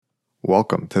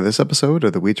Welcome to this episode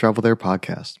of the We Travel There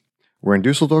podcast. We're in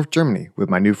Dusseldorf, Germany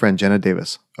with my new friend Jenna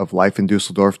Davis of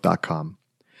lifeindusseldorf.com.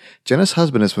 Jenna's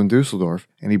husband is from Dusseldorf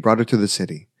and he brought her to the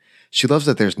city. She loves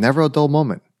that there's never a dull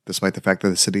moment, despite the fact that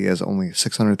the city has only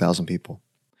 600,000 people.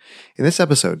 In this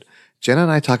episode, Jenna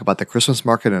and I talk about the Christmas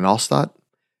market in Altstadt,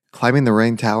 climbing the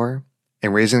Rhine Tower,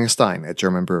 and raising a stein at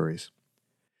German breweries.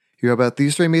 You hear about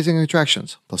these three amazing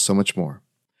attractions, plus so much more.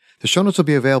 The show notes will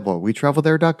be available at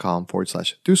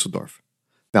wetravelthere.com/Dusseldorf.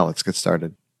 Now let's get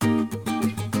started.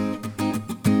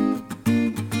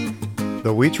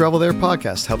 The We Travel There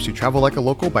podcast helps you travel like a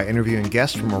local by interviewing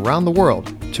guests from around the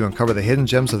world to uncover the hidden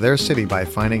gems of their city by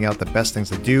finding out the best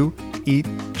things to do, eat,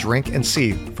 drink, and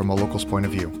see from a local's point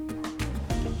of view.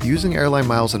 Using airline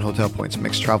miles and hotel points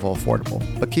makes travel affordable,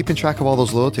 but keeping track of all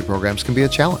those loyalty programs can be a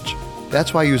challenge.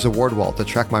 That's why I use AwardWallet to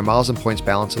track my miles and points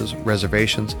balances,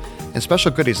 reservations, and special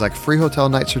goodies like free hotel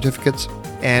night certificates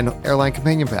and airline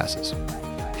companion passes.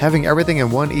 Having everything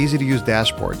in one easy-to-use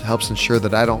dashboard helps ensure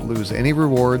that I don't lose any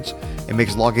rewards and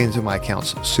makes logging into my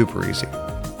accounts super easy.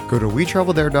 Go to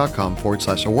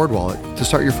wetravelthere.com/AwardWallet to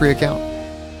start your free account.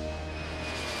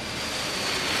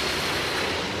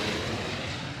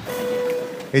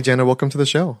 Hey, Jenna, welcome to the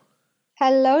show.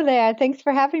 Hello there. Thanks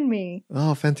for having me.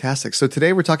 Oh, fantastic. So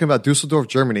today we're talking about Dusseldorf,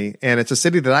 Germany, and it's a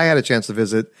city that I had a chance to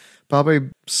visit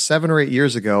probably 7 or 8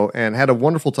 years ago and had a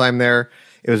wonderful time there.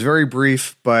 It was very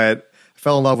brief, but I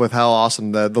fell in love with how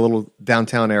awesome the little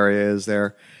downtown area is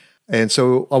there. And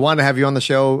so I wanted to have you on the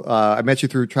show. I met you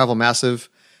through Travel Massive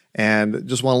and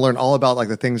just want to learn all about like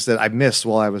the things that I missed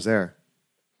while I was there.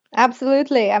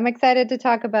 Absolutely. I'm excited to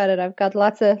talk about it. I've got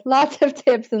lots of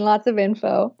tips and lots of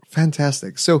info.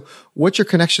 Fantastic. So what's your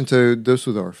connection to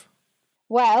Dusseldorf?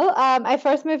 Well, I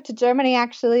first moved to Germany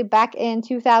actually back in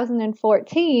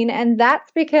 2014, and that's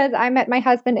because I met my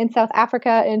husband in South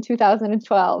Africa in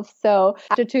 2012. So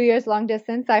after 2 years long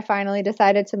distance, I finally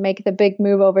decided to make the big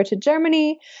move over to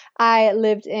Germany. I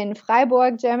lived in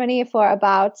Freiburg, Germany for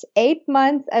about 8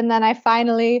 months, and then I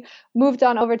finally moved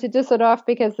on over to Düsseldorf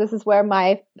because this is where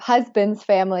my husband's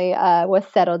family was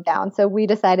settled down. So we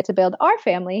decided to build our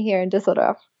family here in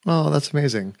Düsseldorf. Oh, that's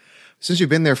amazing. Since you've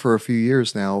been there for a few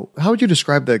years now, how would you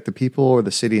describe the people or the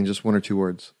city in just 1 or 2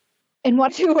 words? In 1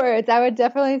 or 2 words, I would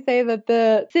definitely say that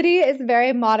the city is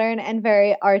very modern and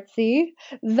very artsy,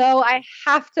 though I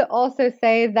have to also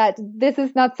say that this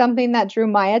is not something that drew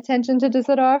my attention to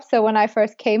Düsseldorf. So when I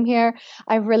first came here,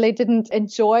 I really didn't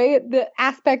enjoy the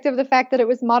aspect of the fact that it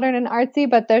was modern and artsy,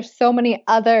 but there's so many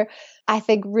other I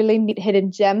think really neat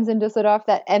hidden gems in Düsseldorf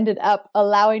that ended up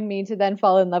allowing me to then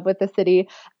fall in love with the city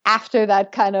after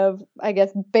that kind of, I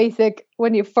guess, basic,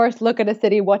 when you first look at a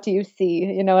city, what do you see?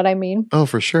 You know what I mean? Oh,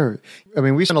 for sure. I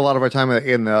mean, we spend a lot of our time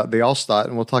in the Altstadt,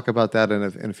 and we'll talk about that in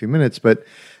a few minutes, but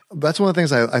that's one of the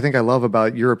things I think I love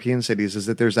about European cities is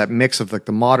that there's that mix of like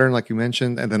the modern, like you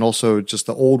mentioned, and then also just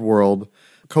the old world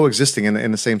coexisting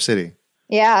in the same city.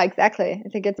 Yeah, exactly. I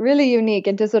think it's really unique,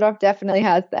 and Düsseldorf definitely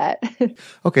has that.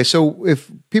 Okay, so if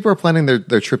people are planning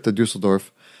their trip to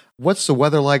Düsseldorf, what's the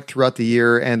weather like throughout the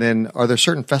year? And then are there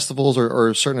certain festivals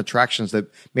or certain attractions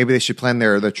that maybe they should plan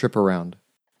their trip around?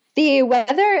 The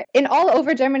weather in all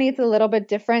over Germany is a little bit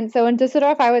different. So in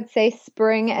Düsseldorf, I would say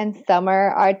spring and summer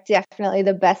are definitely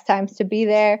the best times to be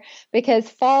there because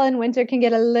fall and winter can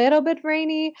get a little bit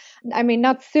rainy. I mean,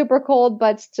 not super cold,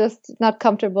 but just not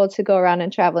comfortable to go around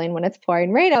and traveling when it's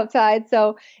pouring rain outside.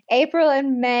 So April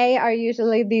and May are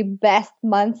usually the best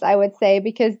months, I would say,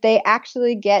 because they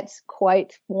actually get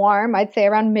quite warm. I'd say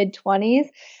around mid-20s.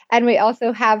 And we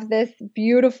also have this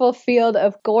beautiful field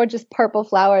of gorgeous purple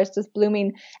flowers just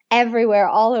blooming everywhere,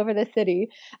 all over the city.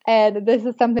 And this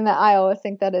is something that I always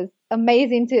think that is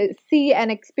amazing to see and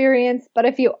experience. But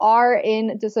if you are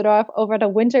in Düsseldorf over the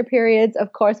winter periods,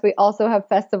 of course, we also have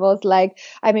festivals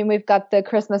we've got the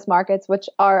Christmas markets, which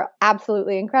are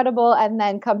absolutely incredible. And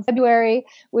then come February,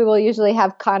 we will usually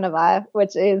have Carnival,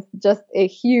 which is just a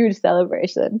huge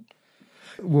celebration.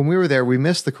 When we were there, we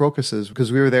missed the crocuses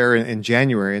because we were there in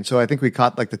January. And so I think we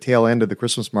caught like the tail end of the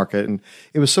Christmas market. And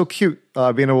it was so cute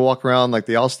being able to walk around like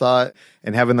the Altstadt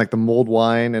and having like the mulled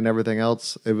wine and everything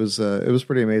else. It was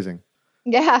pretty amazing.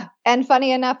 Yeah. And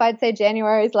funny enough, I'd say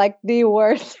January is like the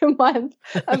worst month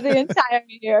of the entire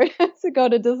year to go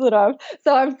to Düsseldorf.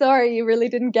 So I'm sorry, you really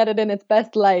didn't get it in its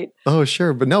best light. Oh,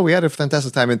 sure. But no, we had a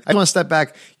fantastic time. And I want to step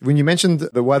back. When you mentioned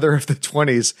the weather of the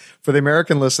 20s, for the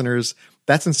American listeners,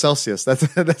 that's in Celsius.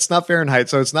 That's not Fahrenheit.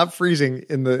 So it's not freezing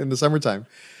in the summertime.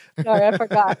 Sorry, I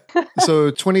forgot. So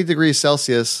 20 degrees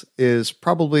Celsius is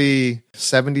probably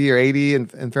 70 or 80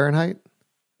 in Fahrenheit?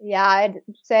 Yeah, I'd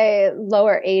say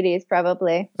lower 80s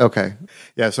probably. Okay.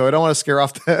 Yeah, so I don't want to scare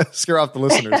off the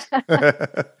listeners.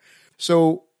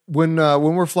 So when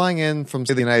we're flying in from,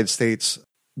 say, the United States,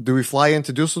 do we fly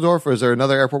into Dusseldorf, or is there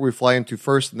another airport we fly into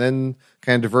first and then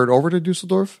kind of divert over to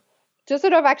Dusseldorf?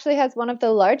 Dusseldorf actually has one of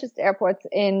the largest airports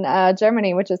in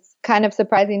Germany, which is kind of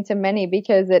surprising to many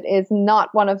because it is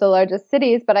not one of the largest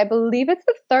cities, but I believe it's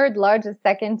the third largest,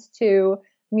 second to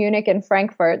Munich and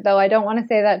Frankfurt, though I don't want to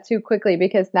say that too quickly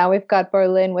because now we've got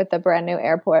Berlin with the brand new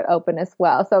airport open as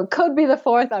well. So it could be the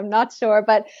fourth, I'm not sure,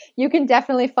 but you can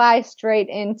definitely fly straight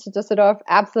into Dusseldorf,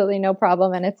 absolutely no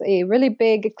problem. And it's a really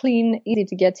big, clean, easy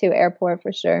to get to airport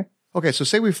for sure. Okay, so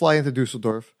say we fly into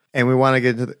Dusseldorf and we want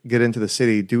to get into the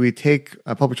city. Do we take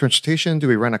public transportation? Do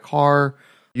we rent a car?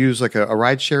 Use like a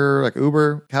ride share, like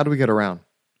Uber? How do we get around?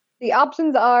 The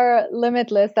options are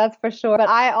limitless, that's for sure. But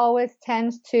I always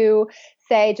tend to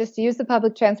say just use the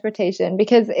public transportation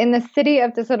because in the city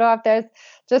of Düsseldorf, there's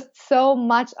just so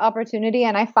much opportunity.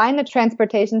 And I find the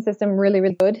transportation system really,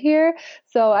 really good here.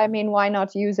 So, I mean, why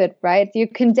not use it, right? You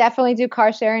can definitely do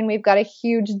car sharing. We've got a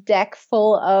huge deck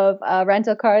full of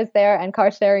rental cars there and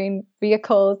car sharing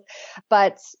vehicles.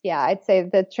 But yeah, I'd say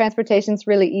the transportation's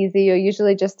really easy. You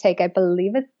usually just take, I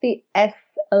believe it's the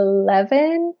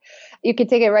S11. You could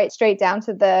take it right straight down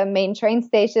to the main train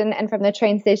station. And from the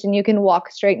train station, you can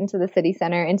walk straight into the city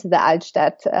center, into the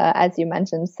Altstadt, as you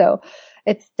mentioned. So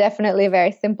it's definitely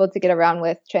very simple to get around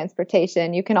with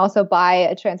transportation. You can also buy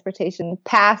a transportation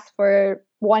pass for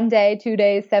 1 day, 2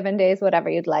 days, 7 days, whatever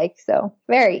you'd like. So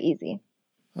very easy.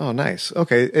 Oh, nice.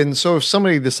 Okay. And so if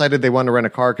somebody decided they want to rent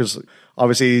a car, because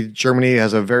obviously Germany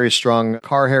has a very strong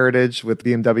car heritage with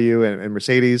BMW and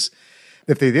Mercedes.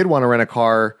 If they did want to rent a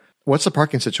car, what's the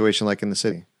parking situation like in the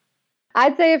city?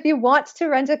 I'd say if you want to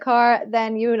rent a car,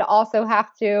 then you would also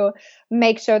have to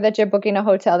make sure that you're booking a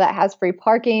hotel that has free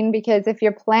parking, because if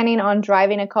you're planning on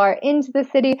driving a car into the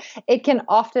city, it can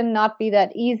often not be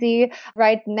that easy.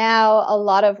 Right now, a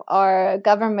lot of our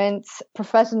government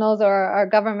professionals or our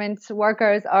government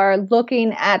workers are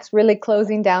looking at really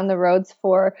closing down the roads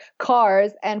for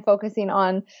cars and focusing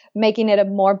on making it a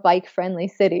more bike-friendly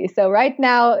city. So right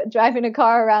now, driving a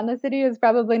car around the city is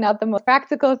probably not the most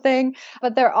practical thing,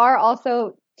 but there are also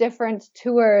different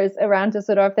tours around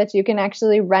Düsseldorf that you can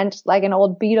actually rent, like an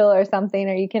old Beetle or something,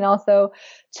 or you can also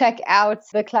check out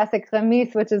the classic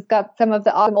Remise, which has got some of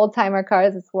the awesome old timer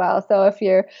cars as well. So if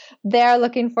you're there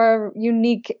looking for a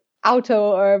unique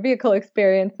auto or vehicle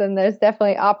experience, then there's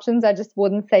definitely options. I just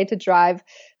wouldn't say to drive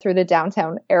through the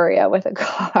downtown area with a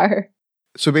car.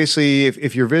 So basically,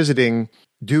 if you're visiting,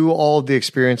 do all the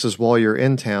experiences while you're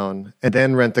in town and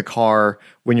then rent the car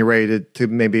when you're ready to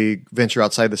maybe venture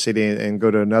outside the city and go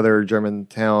to another German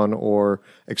town or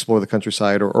explore the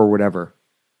countryside or whatever.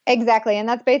 Exactly. And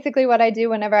that's basically what I do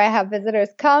whenever I have visitors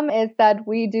come, is that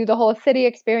we do the whole city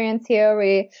experience here.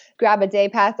 We grab a day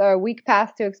pass or a week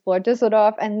pass to explore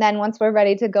Düsseldorf. And then once we're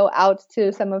ready to go out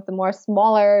to some of the more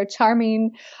smaller,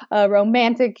 charming,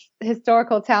 romantic,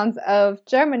 historical towns of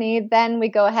Germany, then we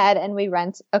go ahead and we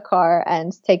rent a car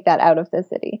and take that out of the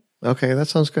city. Okay, that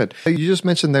sounds good. You just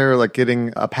mentioned there, like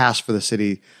getting a pass for the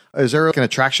city. Is there like an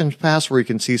attraction pass where you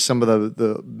can see some of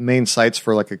the main sites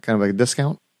for like a kind of like a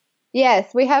discount?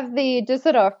 Yes, we have the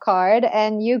Düsseldorf card,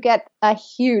 and you get a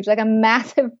huge, like a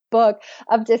massive book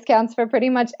of discounts for pretty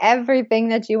much everything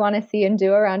that you want to see and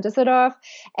do around Düsseldorf.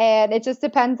 And it just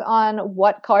depends on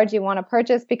what card you want to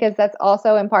purchase, because that's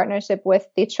also in partnership with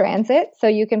the transit. So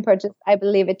you can purchase, I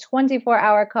believe, a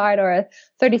 24-hour card or a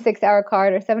 36-hour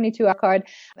card or 72-hour card.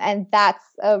 And that's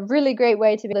a really great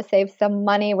way to be able to save some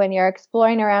money when you're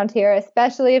exploring around here,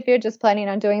 especially if you're just planning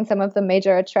on doing some of the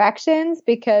major attractions,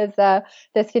 because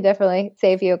this could definitely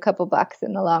save you a couple bucks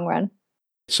in the long run.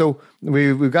 So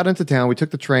we got into town. We took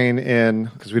the train in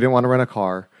because we didn't want to rent a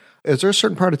car. Is there a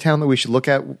certain part of town that we should look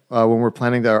at when we're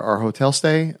planning our hotel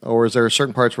stay? Or is there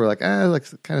certain parts where like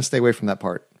kind of stay away from that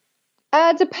part?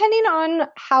 Depending on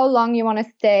how long you want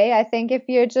to stay, I think if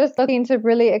you're just looking to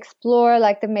really explore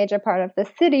like the major part of the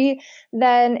city,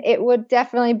 then it would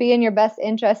definitely be in your best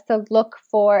interest to look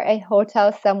for a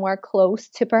hotel somewhere close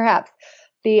to perhaps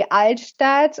the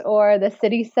Altstadt or the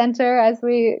city center, as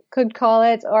we could call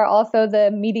it, or also the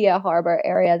Media Harbor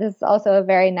area. This is also a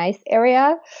very nice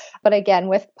area. But again,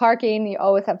 with parking, you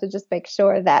always have to just make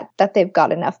sure that they've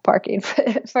got enough parking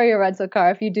for your rental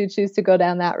car if you do choose to go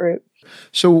down that route.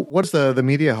 So what's the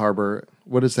Media Harbor?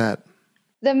 What is that?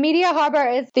 The Media Harbor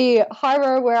is the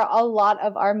harbor where a lot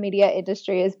of our media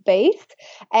industry is based.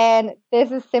 And this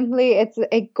is it's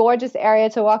a gorgeous area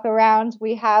to walk around.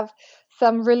 We have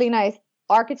some really nice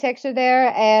architecture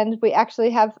there, and we actually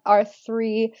have our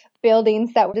 3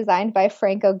 buildings that were designed by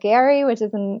Franco Gehry, which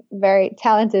is a very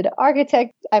talented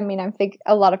architect. I mean, I think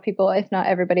a lot of people, if not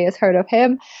everybody, has heard of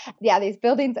him. Yeah, these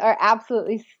buildings are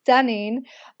absolutely stunning,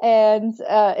 and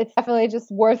it's definitely just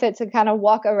worth it to kind of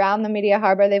walk around the Media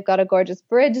Harbor. They've got a gorgeous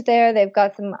bridge there. They've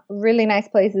got some really nice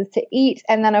places to eat.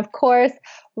 And then, of course,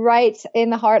 right in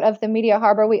the heart of the Media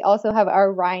Harbor, we also have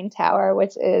our Rhine Tower,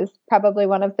 which is probably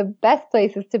one of the best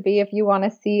places to be if you want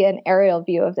to see an aerial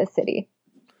view of the city.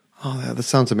 Oh, that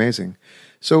sounds amazing.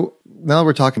 So now that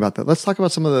we're talking about that, let's talk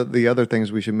about some of the other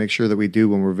things we should make sure that we do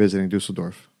when we're visiting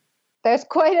Dusseldorf. There's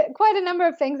quite a number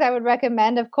of things I would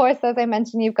recommend. Of course, as I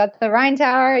mentioned, you've got the Rhine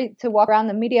Tower. To walk around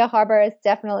the Media Harbor is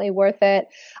definitely worth it.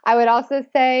 I would also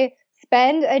say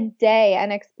spend a day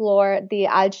and explore the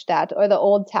Altstadt, or the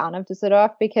old town of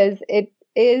Düsseldorf, because it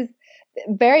is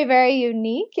very, very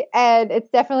unique, and it's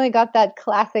definitely got that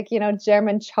classic,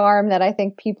 German charm that I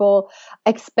think people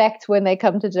expect when they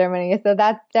come to Germany. So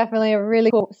that's definitely a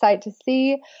really cool sight to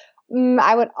see.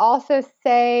 I would also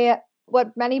say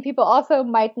what many people also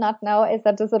might not know is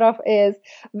that Düsseldorf is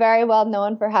very well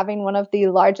known for having one of the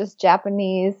largest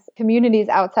Japanese communities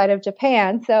outside of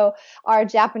Japan. So our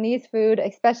Japanese food,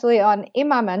 especially on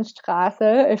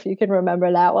Immermannstraße, if you can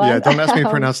remember that one. Yeah, don't ask me to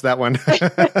pronounce that one.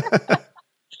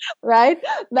 Right?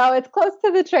 No, it's close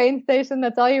to the train station.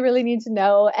 That's all you really need to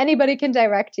know. Anybody can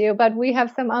direct you, but we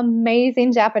have some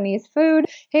amazing Japanese food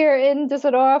here in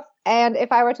Düsseldorf. And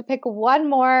if I were to pick one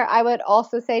more, I would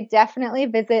also say definitely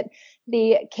visit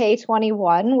the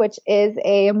K21, which is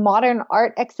a modern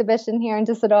art exhibition here in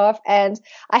Düsseldorf. And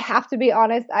I have to be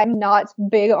honest, I'm not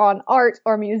big on art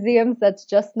or museums. That's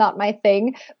just not my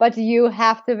thing. But you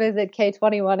have to visit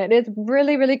K21. It is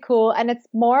really, really cool. And it's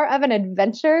more of an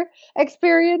adventure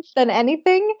experience than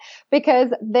anything, because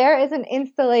there is an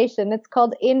installation. It's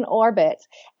called In Orbit.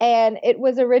 And it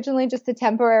was originally just a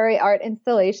temporary art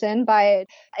installation by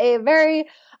a very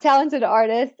talented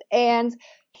artist, and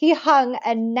he hung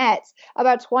a net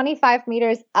about 25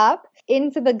 meters up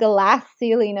into the glass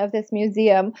ceiling of this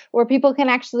museum, where people can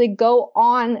actually go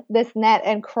on this net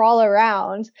and crawl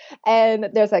around. And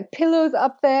there's like pillows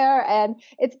up there, and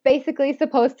it's basically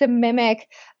supposed to mimic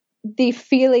the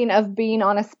feeling of being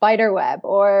on a spider web,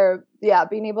 or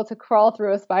being able to crawl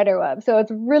through a spider web. So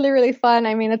it's really, really fun.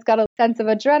 I mean, it's got a sense of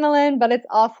adrenaline, but it's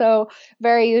also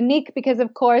very unique because,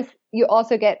 of course, you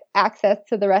also get access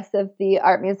to the rest of the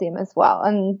art museum as well.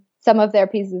 And some of their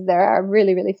pieces there are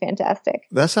really, really fantastic.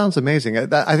 That sounds amazing.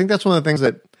 I think that's one of the things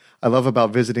that I love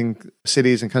about visiting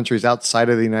cities and countries outside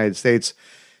of the United States,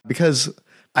 because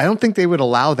I don't think they would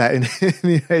allow that in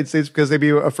the United States, because they'd be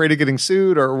afraid of getting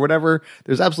sued or whatever.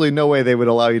 There's absolutely no way they would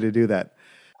allow you to do that.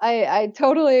 I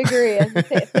totally agree. And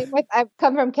I've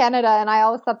come from Canada, and I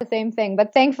always thought the same thing.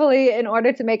 But thankfully, in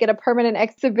order to make it a permanent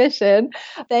exhibition,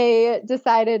 they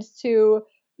decided to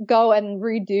go and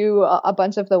redo a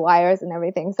bunch of the wires and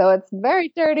everything. So it's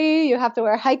very dirty. You have to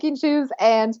wear hiking shoes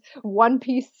and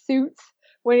one-piece suits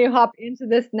when you hop into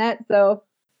this net. So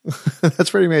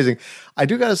that's pretty amazing. I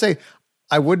do got to say,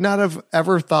 I would not have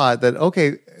ever thought that,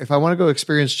 okay, if I want to go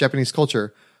experience Japanese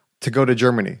culture, to go to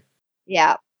Germany.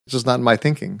 Yeah. It's just not in my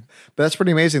thinking. But that's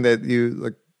pretty amazing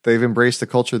that they've embraced the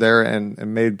culture there and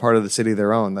made part of the city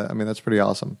their own. I mean, that's pretty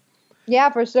awesome. Yeah,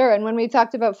 for sure. And when we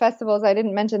talked about festivals, I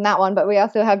didn't mention that one, but we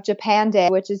also have Japan Day,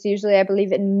 which is usually, I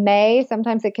believe, in May.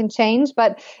 Sometimes it can change,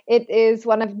 but it is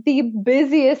one of the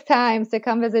busiest times to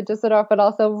come visit Düsseldorf, but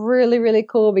also really, really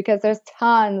cool because there's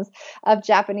tons of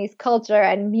Japanese culture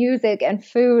and music and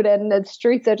food, and the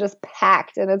streets are just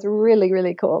packed, and it's really,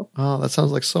 really cool. Oh, that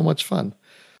sounds like so much fun.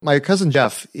 My cousin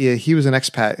Jeff, he was an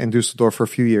expat in Düsseldorf for a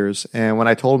few years, and when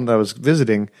I told him that I was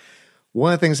visiting,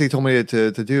 one of the things he told me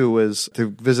to do was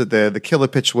to visit the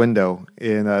Killepitch window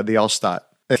in the Altstadt.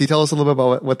 Can you tell us a little bit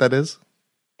about what that is?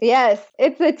 Yes,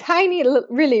 it's a tiny,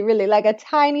 really, really like a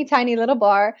tiny, tiny little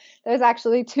bar. There's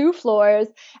actually 2 floors.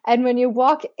 And when you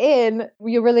walk in,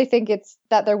 you really think it's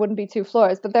that there wouldn't be 2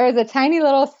 floors. But there is a tiny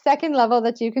little second level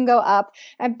that you can go up.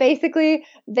 And basically,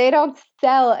 they don't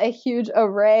sell a huge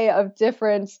array of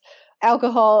different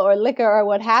alcohol or liquor or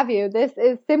what have you. This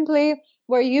is simply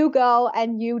where you go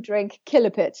and you drink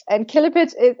Killepitch. And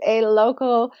Killepitch is a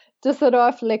local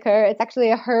Düsseldorf liquor. It's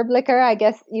actually a herb liquor. I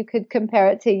guess you could compare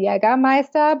it to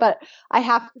Jägermeister, but I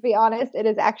have to be honest, it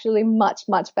is actually much,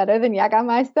 much better than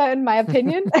Jägermeister in my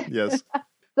opinion. Yes.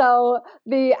 So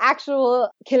the actual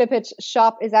Killepitch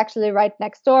shop is actually right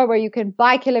next door, where you can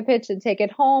buy Killepitch and take it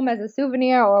home as a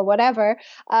souvenir or whatever.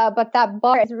 But that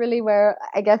bar is really where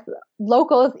I guess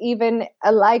locals, even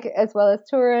alike as well as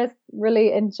tourists,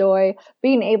 really enjoy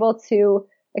being able to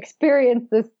experience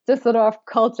this Düsseldorf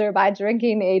culture by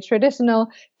drinking a traditional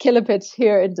Killepitch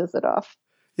here in Düsseldorf.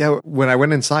 Yeah, when I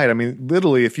went inside, I mean,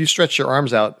 literally, if you stretch your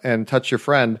arms out and touch your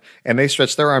friend and they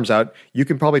stretch their arms out, you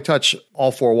can probably touch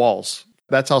all four walls.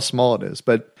 That's how small it is.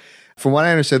 But from what I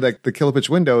understood, like the Killer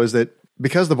Pitch window is that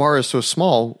because the bar is so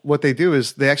small, what they do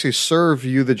is they actually serve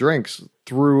you the drinks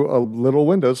through a little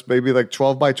windows, maybe like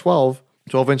 12 by 12,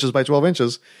 12 inches by 12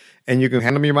 inches. And you can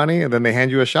hand them your money and then they hand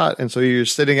you a shot. And so you're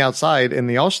sitting outside in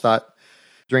the Altstadt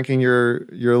drinking your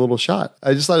little shot.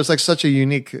 I just thought it was like such a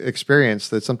unique experience.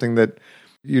 That's something that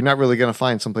you're not really going to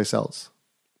find someplace else.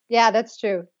 Yeah, that's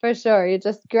true. For sure. You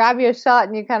just grab your shot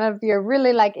and you're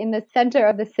really like in the center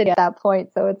of the city at that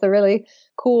point. So it's a really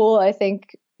cool, I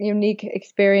think, unique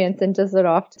experience in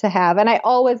Düsseldorf to have. And I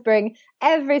always bring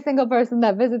every single person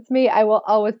that visits me, I will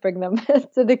always bring them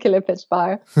to the Killer Pitch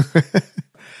bar.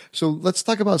 So let's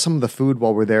talk about some of the food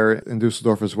while we're there in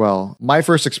Dusseldorf as well. My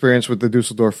first experience with the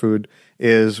Dusseldorf food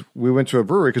is we went to a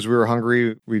brewery because we were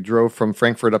hungry. We drove from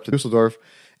Frankfurt up to Dusseldorf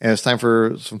and it's time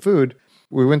for some food.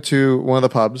 We went to one of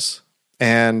the pubs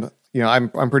and, I'm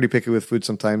pretty picky with food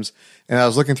sometimes. And I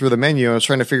was looking through the menu and I was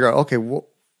trying to figure out, okay,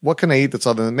 what can I eat that's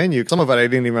on the menu? Some of it I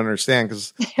didn't even understand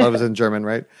because a lot of it was in German,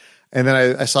 right? And then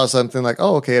I saw something like,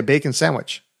 oh, okay, a bacon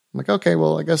sandwich. I'm like, okay,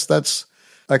 well, I guess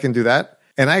I can do that.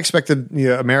 And I expected,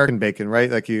 American bacon,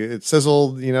 right? Like it's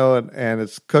sizzled, and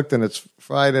it's cooked and it's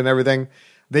fried and everything.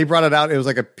 They brought it out. It was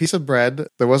like a piece of bread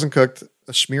that wasn't cooked,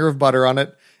 a smear of butter on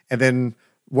it. And then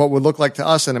what would look like to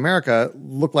us in America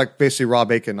looked like basically raw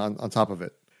bacon on top of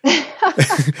it.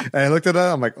 And I looked at it.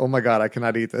 I'm like, oh my God, I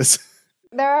cannot eat this.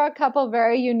 There are a couple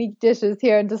very unique dishes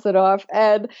here in Düsseldorf,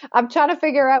 and I'm trying to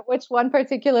figure out which one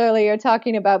particularly you're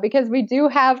talking about because we do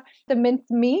have the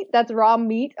minced meat, that's raw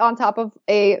meat on top of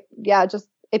just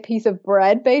a piece of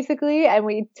bread basically, and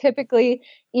we typically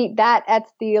eat that at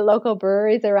the local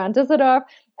breweries around Düsseldorf.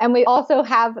 And we also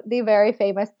have the very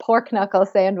famous pork knuckle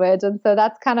sandwich, and so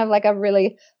that's kind of like a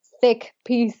really thick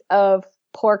piece of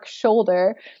pork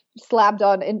shoulder slapped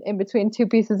on in between two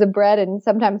pieces of bread and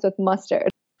sometimes with mustard.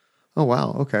 Oh,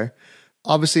 wow. Okay.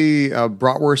 Obviously,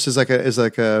 bratwurst is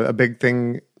like a big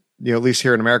thing, at least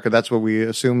here in America. That's what we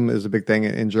assume is a big thing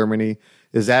in Germany.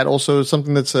 Is that also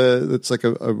something that's like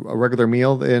a regular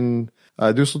meal in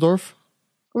Dusseldorf?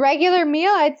 Regular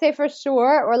meal, I'd say for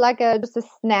sure, or like just a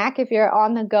snack if you're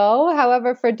on the go.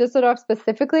 However, for Düsseldorf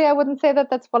specifically, I wouldn't say that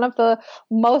that's one of the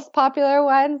most popular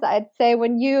ones. I'd say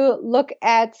when you look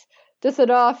at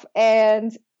Düsseldorf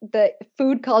and the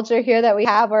food culture here that we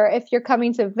have, or if you're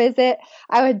coming to visit,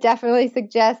 I would definitely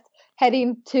suggest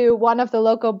heading to one of the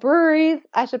local breweries.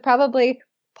 I should probably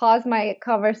pause my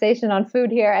conversation on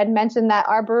food here and mention that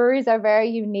our breweries are very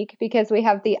unique because we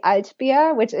have the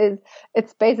Altbier,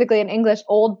 it's basically in English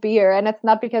old beer, and it's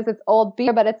not because it's old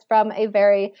beer, but it's from a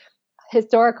very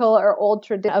historical or old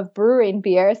tradition of brewing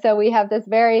beer. So we have this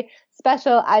very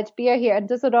special Altbier here in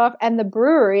Düsseldorf, and the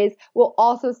breweries will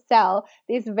also sell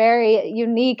these very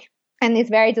unique and these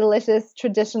very delicious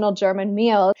traditional German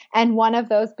meals. And one of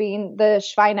those being the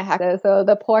Schweinehaxe, so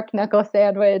the pork knuckle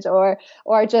sandwich, or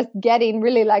just getting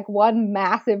really like one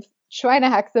massive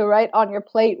Schweinehaxe right on your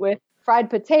plate with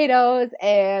fried potatoes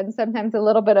and sometimes a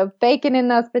little bit of bacon in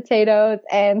those potatoes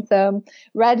and some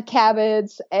red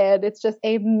cabbage. And it's just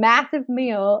a massive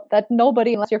meal that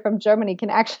nobody, unless you're from Germany,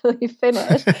 can actually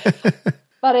finish.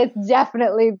 But it's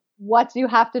definitely what you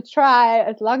have to try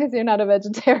as long as you're not a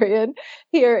vegetarian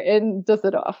here in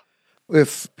Düsseldorf.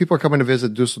 If people are coming to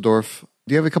visit Düsseldorf,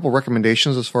 do you have a couple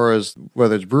recommendations as far as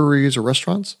whether it's breweries or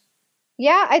restaurants?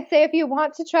 Yeah, I'd say if you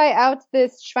want to try out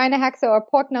this Schweinehaxe or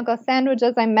pork knuckle sandwich,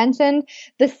 as I mentioned,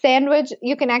 the sandwich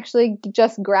you can actually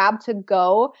just grab to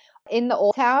go in the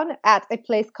Old Town at a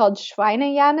place called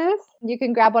Schweinejanus. You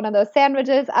can grab one of those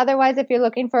sandwiches. Otherwise, if you're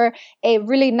looking for a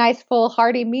really nice, full,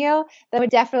 hearty meal, then I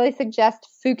would definitely suggest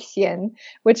Füchschen,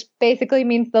 which basically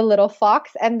means the little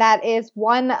fox. And that is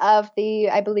one of the,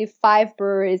 I believe, 5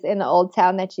 breweries in the Old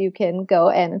Town that you can go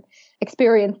and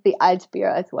experience the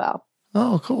Altbier as well.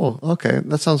 Oh, cool. Okay.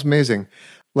 That sounds amazing.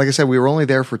 Like I said, we were only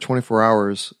there for 24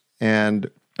 hours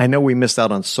and I know we missed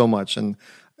out on so much. And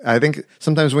I think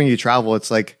sometimes when you travel,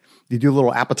 it's like you do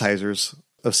little appetizers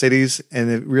of cities and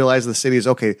then realize the city is,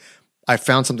 okay, I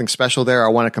found something special there. I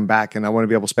want to come back and I want to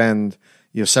be able to spend,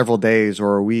 several days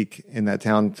or a week in that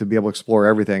town to be able to explore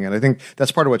everything. And I think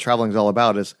that's part of what traveling is all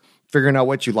about, is figuring out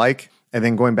what you like and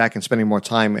then going back and spending more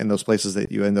time in those places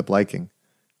that you end up liking.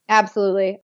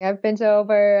 Absolutely. I've been to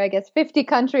over, 50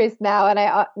 countries now, and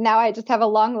I just have a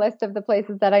long list of the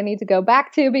places that I need to go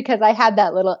back to because I had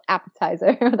that little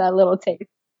appetizer, that little taste.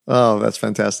 Oh, that's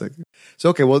fantastic. So,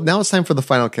 okay, well, now it's time for the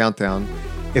final countdown.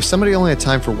 If somebody only had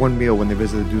time for one meal when they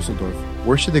visited Dusseldorf,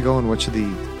 where should they go and what should they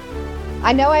eat?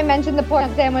 I know I mentioned the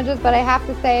pork sandwiches, but I have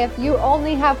to say, if you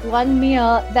only have one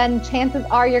meal, then chances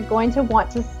are you're going to want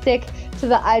to stick to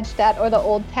the Altstadt or the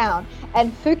Old Town.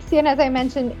 And Füchschen, as I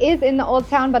mentioned, is in the Old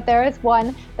Town, but there is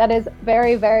one that is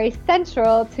very, very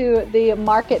central to the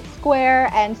Market Square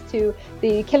and to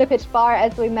the Killepitch Bar,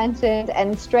 as we mentioned,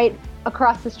 and straight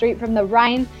across the street from the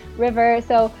Rhine River.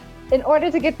 So in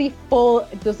order to get the full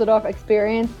Düsseldorf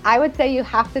experience, I would say you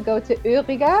have to go to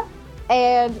Uriger.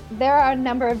 And there are a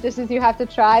number of dishes you have to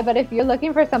try, but if you're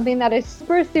looking for something that is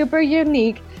super, super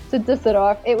unique to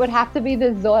Düsseldorf, it would have to be the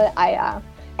Solleier.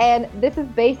 And this is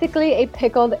basically a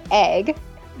pickled egg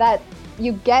that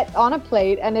you get on a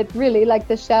plate, and it's really like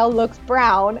the shell looks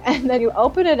brown, and then you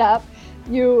open it up,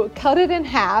 you cut it in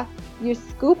half, you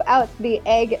scoop out the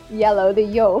egg yellow, the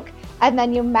yolk, and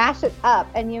then you mash it up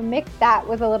and you mix that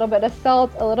with a little bit of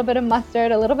salt, a little bit of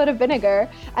mustard, a little bit of vinegar,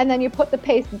 and then you put the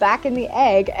paste back in the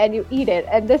egg and you eat it.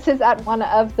 And this is at one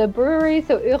of the breweries.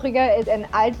 So Uriger is an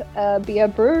alt beer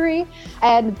brewery,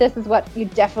 and this is what you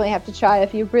definitely have to try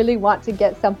if you really want to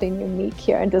get something unique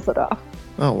here in Düsseldorf.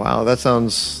 Oh, wow. That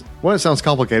sounds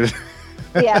complicated.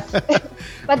 Yes,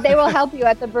 but they will help you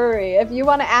at the brewery. If you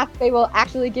want to ask, they will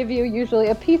actually give you usually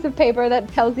a piece of paper that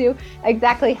tells you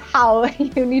exactly how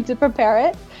you need to prepare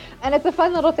it. And it's a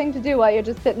fun little thing to do while you're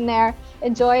just sitting there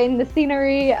enjoying the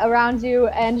scenery around you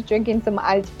and drinking some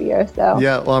alt beer. So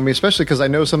yeah, well, I mean, especially because I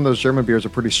know some of those German beers are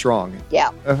pretty strong.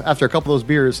 Yeah. After a couple of those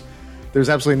beers, there's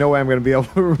absolutely no way I'm going to be able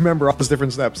to remember all those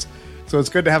different steps. So it's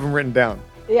good to have them written down.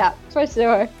 Yeah, for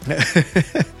sure.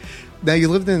 Now, you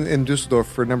lived in Dusseldorf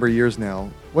for a number of years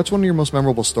now. What's one of your most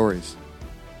memorable stories?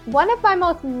 One of my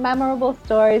most memorable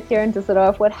stories here in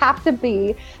Düsseldorf would have to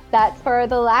be that for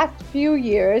the last few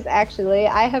years, actually,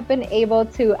 I have been able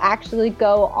to actually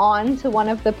go on to one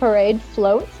of the parade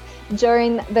floats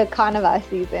during the Carnival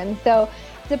season. So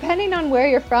depending on where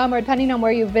you're from or depending on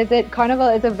where you visit, Carnival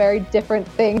is a very different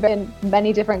thing in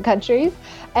many different countries.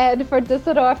 And for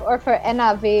Düsseldorf or for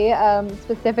NRW,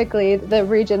 specifically the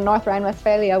region North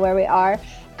Rhine-Westphalia where we are,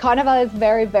 Carnival is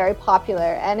very, very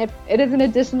popular, and it is an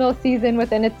additional season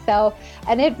within itself,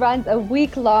 and it runs a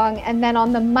week long, and then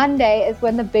on the Monday is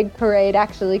when the big parade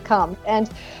actually comes. And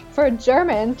for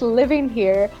Germans living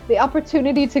here, the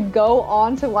opportunity to go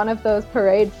on to one of those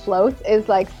parade floats is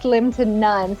like slim to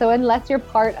none. So unless you're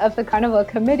part of the Carnival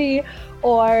committee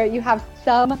or you have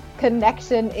some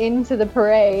connection into the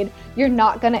parade, you're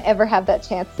not going to ever have that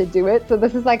chance to do it. So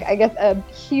this is like, I guess, a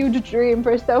huge dream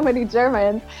for so many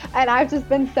Germans. And I've just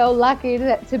been so lucky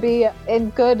to be in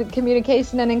good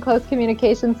communication and in close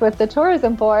communications with the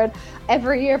tourism board.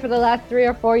 Every year for the last 3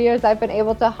 or 4 years, I've been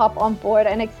able to hop on board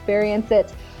and experience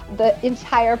it, the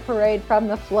entire parade from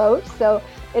the float. So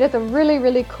it is a really,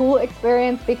 really cool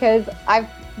experience because I've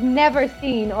never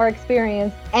seen or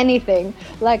experienced anything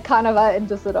like Carnival in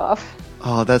Düsseldorf.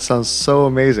 Oh, that sounds so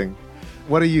amazing.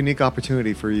 What a unique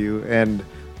opportunity for you. And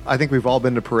I think we've all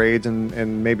been to parades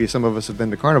and maybe some of us have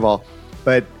been to Carnival,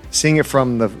 but seeing it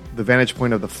from the vantage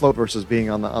point of the float versus being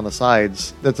on the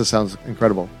sides, that just sounds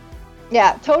incredible.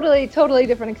 Yeah, totally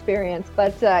different experience,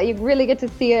 but you really get to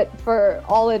see it for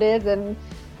all it is and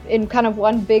in kind of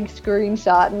one big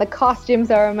screenshot, and the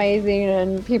costumes are amazing,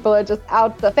 and people are just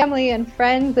out, the family and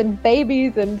friends and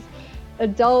babies and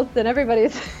adults, and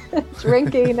everybody's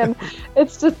drinking, and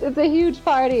it's a huge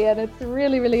party, and it's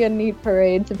really, really a neat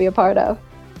parade to be a part of.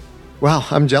 Wow,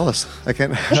 I'm jealous. I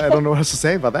don't know what else to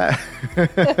say about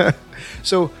that.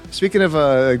 So, speaking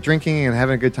of drinking and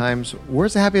having good times,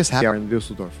 where's the happiest happy hour in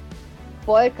Düsseldorf?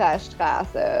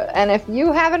 Bolka-Straße. And if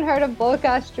you haven't heard of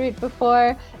Bolka Street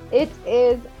before, it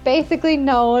is basically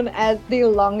known as the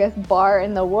longest bar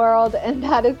in the world, and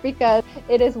that is because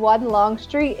it is one long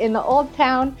street in the old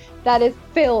town that is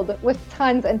filled with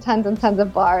tons and tons and tons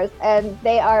of bars. And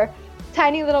they are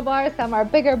tiny little bars, some are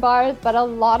bigger bars, but a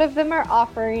lot of them are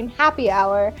offering happy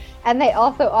hour, and they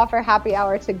also offer happy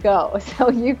hour to go.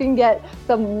 So you can get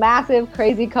some massive,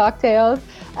 crazy cocktails,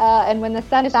 and when the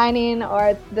sun is shining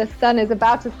or the sun is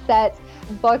about to set,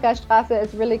 Bolka-Straße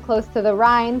is really close to the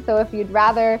Rhine, so if you'd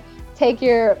rather take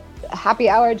your happy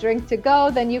hour drink to go,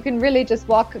 then you can really just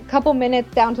walk a couple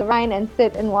minutes down to Rhine and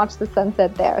sit and watch the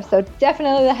sunset there. So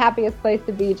definitely the happiest place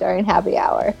to be during happy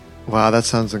hour. Wow, that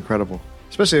sounds incredible.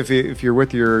 Especially if you're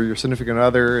with your significant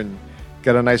other and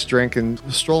get a nice drink and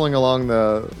strolling along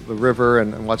the river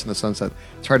and watching the sunset.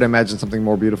 It's hard to imagine something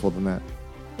more beautiful than that.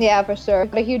 Yeah, for sure.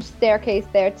 A huge staircase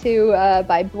there too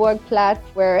by Burgplatz,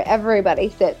 where everybody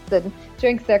sits and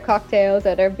drinks their cocktails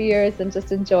or their beers and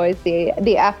just enjoys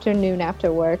the afternoon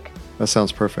after work. That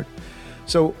sounds perfect.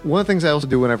 So one of the things I also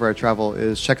do whenever I travel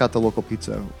is check out the local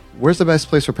pizza. Where's the best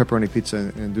place for pepperoni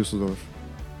pizza in Dusseldorf?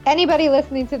 Anybody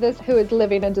listening to this who is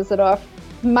living in Düsseldorf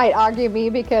might argue me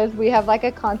because we have like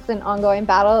a constant ongoing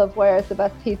battle of where is the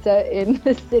best pizza in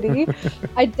the city.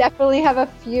 I definitely have a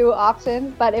few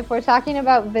options, but if we're talking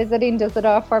about visiting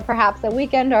Düsseldorf for perhaps a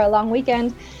weekend or a long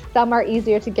weekend, some are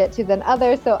easier to get to than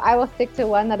others, so I will stick to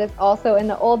one that is also in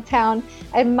the Old Town.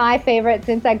 And my favorite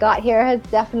since I got here has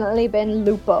definitely been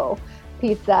Lupo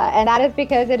Pizza, and that is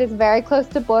because it is very close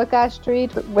to Burka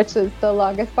Street, which is the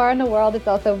longest bar in the world. It's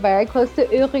also very close to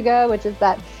Uriger, which is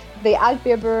the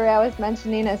Altbier brewery I was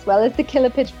mentioning, as well as the Killer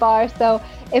Pitch bar. So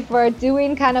if we're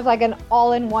doing kind of like an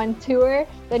all-in-one tour,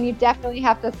 then you definitely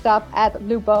have to stop at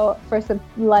Lupo for some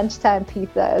lunchtime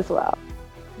pizza as well.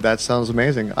 That sounds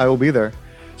amazing. I will be there.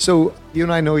 So you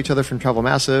and I know each other from Travel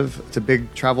Massive. It's a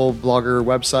big travel blogger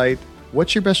website.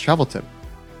 What's your best travel tip?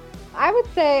 I would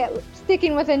say,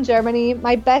 sticking within Germany,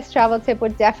 my best travel tip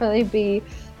would definitely be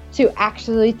to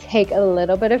actually take a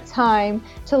little bit of time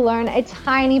to learn a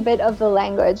tiny bit of the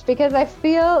language, because I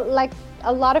feel like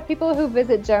a lot of people who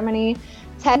visit Germany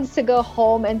tends to go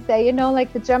home and say, you know,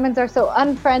 like the Germans are so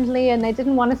unfriendly and they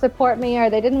didn't want to support me or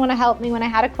they didn't want to help me when I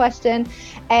had a question.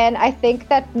 And I think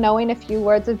that knowing a few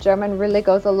words of German really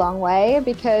goes a long way,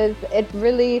 because it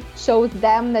really shows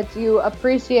them that you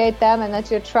appreciate them and that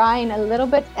you're trying a little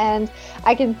bit. And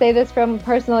I can say this from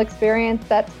personal experience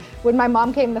that when my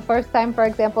mom came the first time, for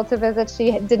example, to visit,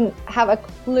 she didn't have a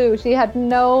clue. She had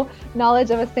no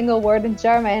knowledge of a single word in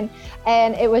German,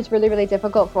 and it was really, really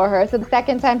difficult for her. So the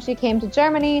second time she came to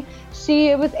Germany,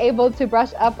 she was able to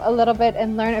brush up a little bit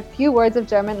and learn a few words of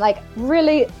German, like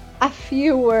really a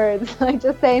few words, like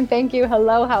just saying thank you,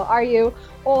 hello, how are you,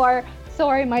 or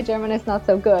sorry, my German is not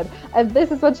so good. And this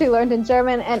is what she learned in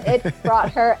German, and it brought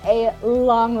her a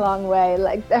long, long way.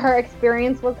 Like her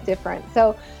experience was different.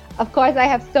 So of course, I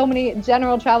have so many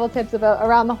general travel tips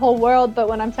around the whole world, but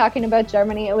when I'm talking about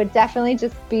Germany, it would definitely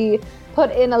just be put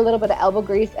in a little bit of elbow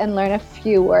grease and learn a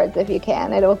few words if you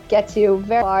can. It'll get you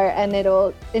very far, and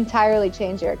it'll entirely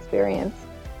change your experience.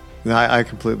 No, I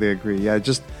completely agree. Yeah,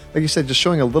 just like you said, just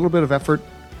showing a little bit of effort,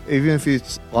 even if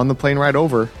it's on the plane ride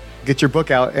over, get your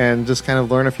book out and just kind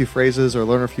of learn a few phrases or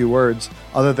learn a few words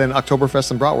other than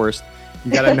Oktoberfest and Bratwurst.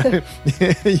 You gotta know,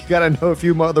 you gotta know a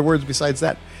few other words besides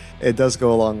that. It does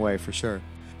go a long way for sure.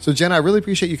 So Jenna, I really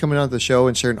appreciate you coming on the show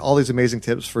and sharing all these amazing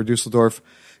tips for Dusseldorf.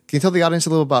 Can you tell the audience a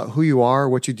little about who you are,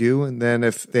 what you do, and then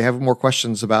if they have more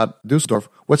questions about Dusseldorf,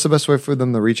 what's the best way for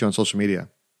them to reach you on social media?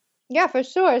 Yeah, for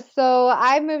sure. So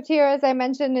I moved here, as I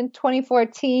mentioned, in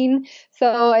 2014.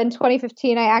 So in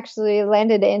 2015, I actually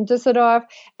landed in Düsseldorf.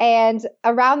 And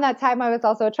around that time, I was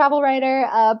also a travel writer.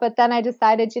 But then I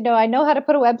decided, you know, I know how to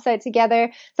put a website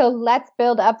together. So let's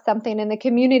build up something in the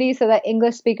community so that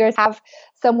English speakers have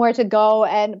somewhere to go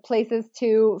and places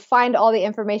to find all the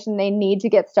information they need to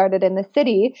get started in the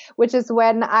city, which is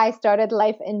when I started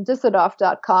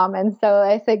lifeindusseldorf.com. And so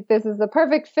I think this is the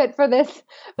perfect fit for this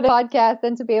podcast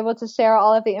and to be able to share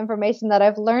all of the information that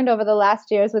I've learned over the last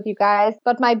years with you guys.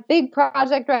 But my big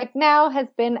project right now has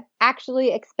been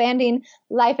actually expanding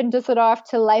Life in Düsseldorf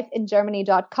to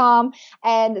lifeingermany.com.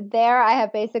 And there I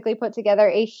have basically put together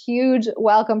a huge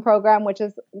welcome program, which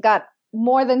has got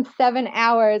more than 7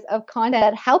 hours of content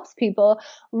that helps people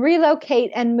relocate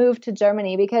and move to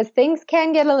Germany, because things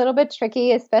can get a little bit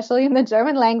tricky, especially in the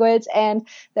German language, and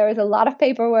there is a lot of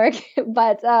paperwork.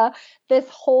 But this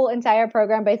whole entire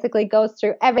program basically goes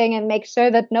through everything and makes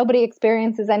sure that nobody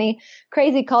experiences any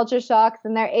crazy culture shocks,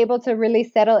 and they're able to really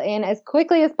settle in as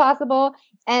quickly as possible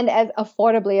and as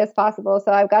affordably as possible.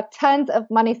 So I've got tons of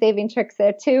money-saving tricks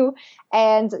there too.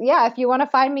 And yeah, if you want to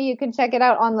find me, you can check it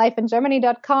out on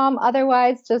lifeingermany.com.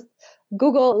 Otherwise, just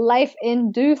Google Life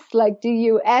in Dus, like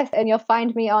DUS, and you'll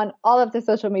find me on all of the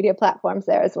social media platforms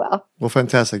there as well. Well,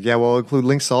 fantastic. Yeah, we'll include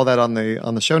links to all that on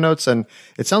the show notes. And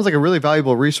it sounds like a really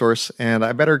valuable resource. And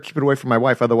I better keep it away from my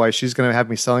wife. Otherwise, she's going to have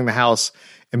me selling the house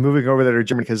and moving over there to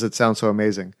Germany because it sounds so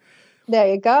amazing. There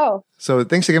you go. So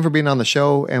thanks again for being on the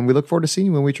show, and we look forward to seeing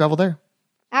you when we travel there.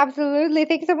 Absolutely.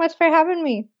 Thank you so much for having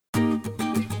me.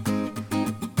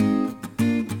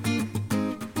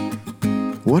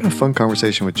 What a fun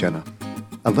conversation with Jenna.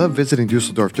 I love visiting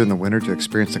Dusseldorf during the winter to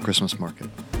experience the Christmas market,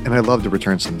 and I'd love to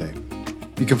return someday.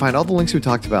 You can find all the links we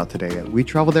talked about today at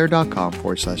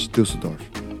wetravelthere.com/Dusseldorf.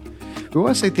 We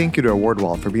want to say thank you to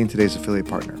AwardWallet for being today's affiliate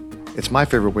partner. It's my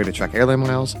favorite way to track airline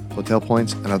miles, hotel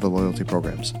points, and other loyalty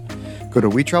programs. Go to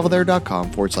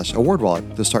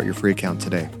wetravelthere.com/AwardWallet to start your free account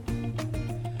today.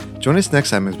 Join us next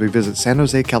time as we visit San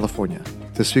Jose, California,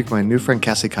 to speak with my new friend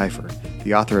Cassie Kiefer,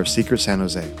 the author of Secret San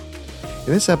Jose. In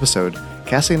this episode,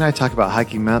 Cassie and I talk about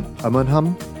hiking Mount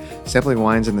Amunhum, sampling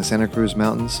wines in the Santa Cruz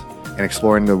Mountains, and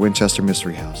exploring the Winchester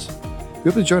Mystery House.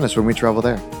 We hope to join us when we travel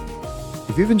there.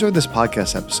 If you've enjoyed this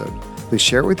podcast episode, please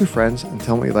share it with your friends and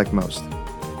tell them what you like most.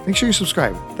 Make sure you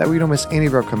subscribe, that way you don't miss any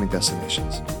of our upcoming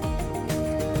destinations.